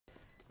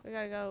We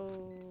gotta go.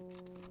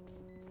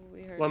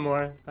 We heard. One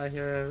more. I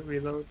hear a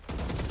reload.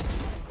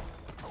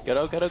 Get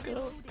out. I'm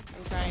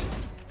trying.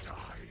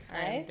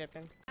 Alright, I'm Nice.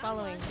 dipping.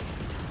 Following.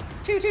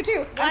 Two. I'm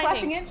Blinding.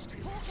 flashing in.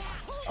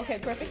 Okay,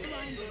 perfect.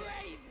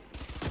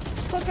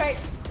 Close right.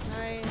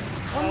 Nice.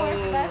 One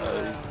more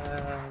left.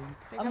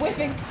 I'm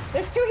whiffing.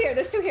 There's two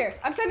here.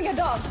 I'm sending a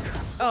dog.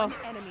 Oh,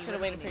 should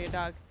have waited for your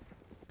dog.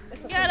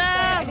 It's Get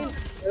okay. him!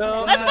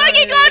 No, Let's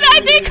fucking go,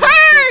 9-3 This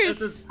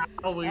curse! is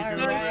how we do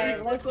Alright,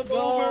 it. let's go.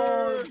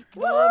 Woohoo!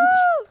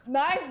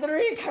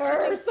 9-3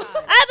 curse.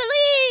 I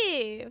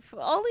believe!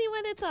 Only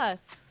when it's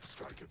us.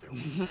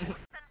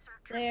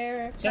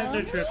 There it Sensor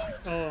comes. trip.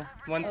 Oh,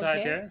 one side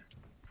Okay. here.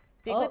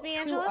 Speak with me,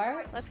 two Angela.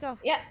 are- Let's go.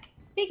 Yeah,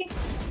 peeking.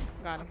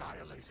 Got him.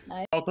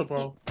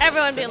 Multiple.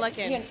 Everyone be You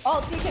looking. can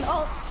ult.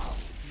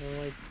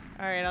 Nice.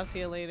 Alright, I'll see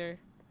you later.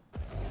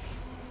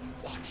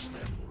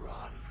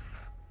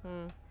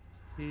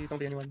 Please don't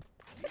be anyone.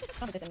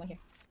 Oh, there's anyone here.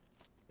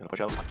 Gonna push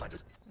out.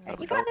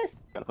 You got this.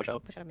 Gotta push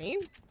out. Push out me?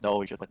 No,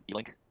 we should let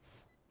E-Link.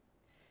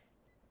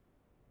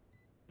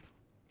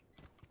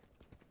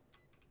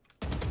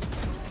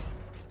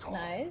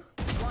 Nice.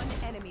 One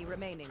enemy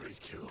remaining.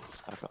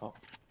 Gotta go.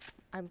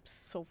 I'm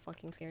so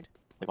fucking scared.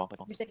 Leave on.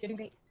 You're sick. You're doing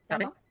great.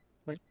 Copy. Mama?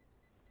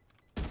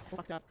 I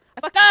fucked up.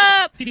 I fucked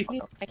up! PD.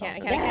 You- I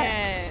can't.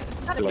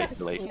 Got Too it, late, got it.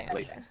 too late, Yeah. too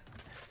late.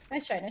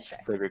 Nice try.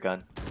 Save your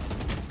gun.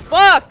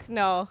 Fuck!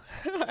 No.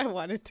 I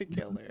wanted to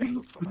kill her.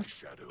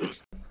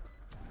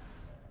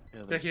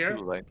 Yeah, They're here?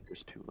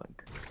 There's two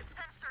link.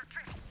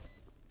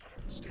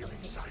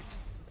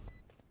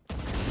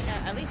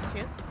 Yeah, at least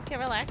two. Okay,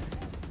 relax.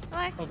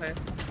 Relax. Okay.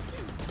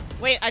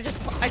 Wait, I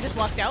just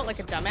walked out like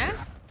a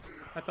dumbass?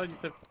 I thought you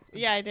said.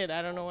 Yeah, I did.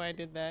 I don't know why I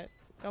did that.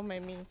 Don't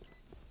mind me.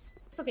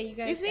 It's okay. You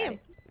guys. You see got him?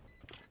 it.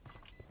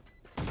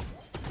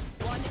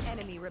 One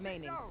enemy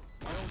remaining.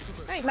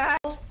 Nice. Nice.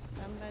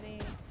 Somebody.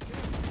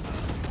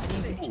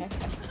 I need to check.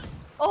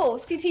 Oh,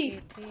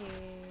 CT. CT.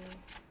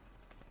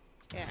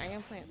 Yeah, I'm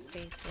gonna plant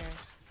safe here.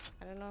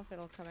 I don't know if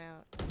it'll come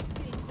out.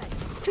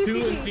 Two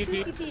Two CT. CT.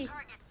 Two CT.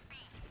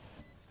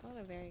 It's not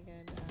a very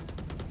good.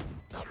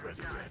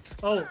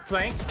 Oh,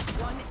 flank.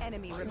 One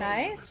enemy remaining.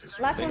 Nice.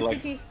 Last Big one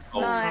leg. CT. Oh.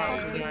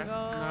 Nice. There we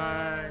go.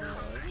 Nice.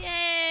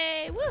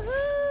 Yay!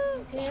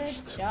 Woohoo!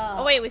 Good job.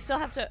 Oh wait, we still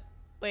have to.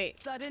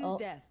 Wait. Sudden Oh.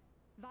 death.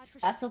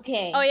 That's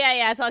okay. Oh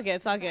yeah, it's all good.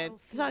 It's all good.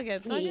 It's all good.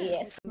 It's all good.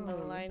 Yes.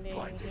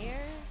 Blinding here.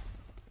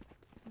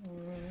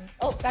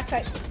 Oh,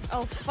 backside.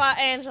 Oh fuck,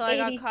 Angela! I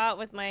 80. got caught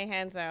with my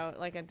hands out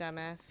like a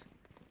dumbass.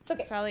 It's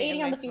okay. Probably 80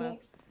 in on my the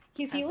Phoenix.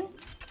 He's healing.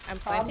 I'm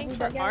planting Probably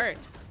for dug out. heart.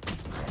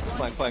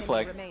 One Flag.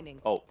 enemy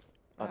remaining. Oh.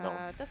 Oh no.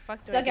 What the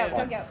fuck do Dug I out. do?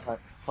 Dug out.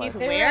 He's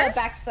They're where?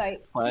 backside.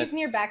 What? He's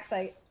near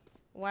backside.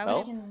 Why No.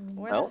 would You it? can,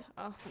 Where No.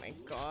 the? Oh my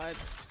god.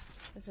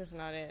 This is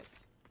not it.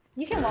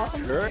 you can lost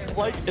him. You're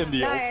like in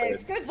the Nice.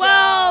 open. Good Whoa!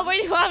 job. Where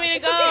do you want me to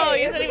It's go?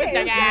 okay, You it's said he was okay,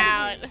 dug it's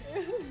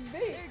out.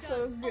 Bait,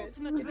 so it's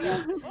good.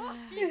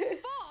 Ultimate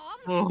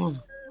Oh.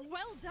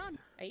 Well done.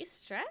 Are you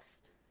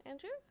stressed,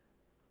 Andrew?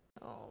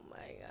 Oh my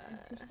god.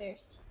 Two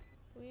stairs.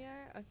 We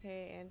are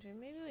okay, Andrew.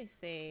 Maybe we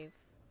save.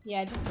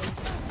 Yeah, just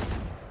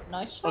like,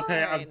 nice shot.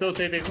 Okay, I'm still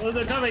saving. Oh,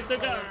 they're coming. They're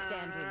coming.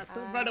 Standing.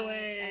 So run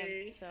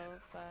away. I'm so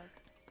fucked.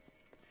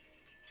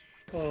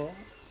 Oh,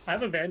 I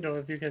have a vandal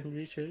if you can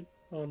reach it.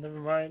 Oh, never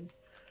mind.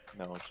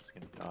 No, it's just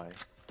gonna die.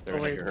 They're Oh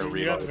gonna wait, hear her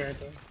you have a reload.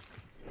 vandal.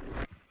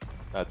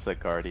 That's a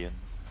guardian.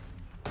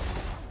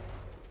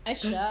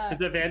 Nice shot.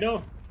 Is it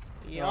vandal?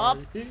 Yup.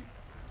 You see?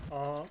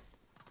 Oh,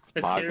 it's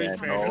My scary.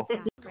 vandal.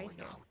 Right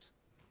here.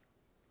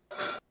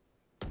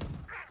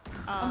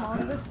 I'm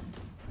on this.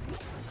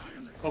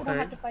 I don't Okay.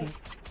 have to fight.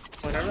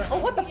 Whatever. Oh,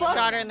 what the fuck?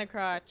 Shot her in the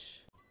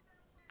crotch.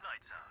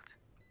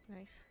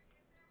 Nice.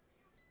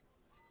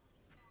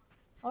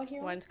 Oh,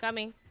 here. One's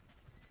coming.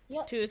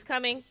 Yep. Two's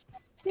coming.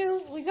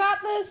 Two. We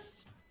got this.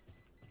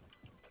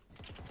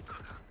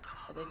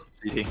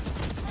 CT.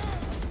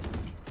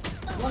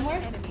 One more.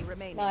 Enemy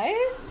remaining.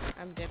 Nice.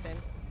 I'm dipping.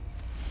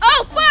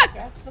 Oh fuck!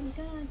 Grab some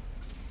guns.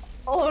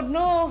 Oh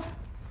no.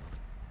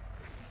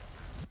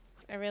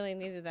 I really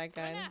needed that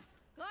gun.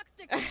 Clock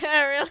stick.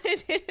 I really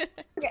did.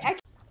 Okay,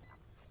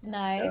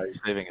 nice. Yeah,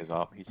 he's saving his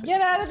op. He's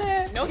Get out of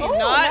there. No, he's Oh,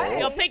 not. nice.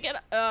 He'll pick it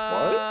up.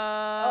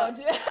 Oh,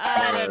 dude.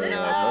 I don't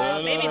know.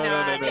 No, Maybe no, no,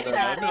 not. no, Maybe no,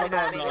 not. no,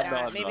 no, Maybe no, not.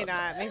 no, Maybe no.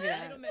 not. Maybe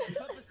not.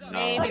 No.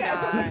 Maybe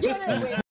not. Okay, get it. Wait.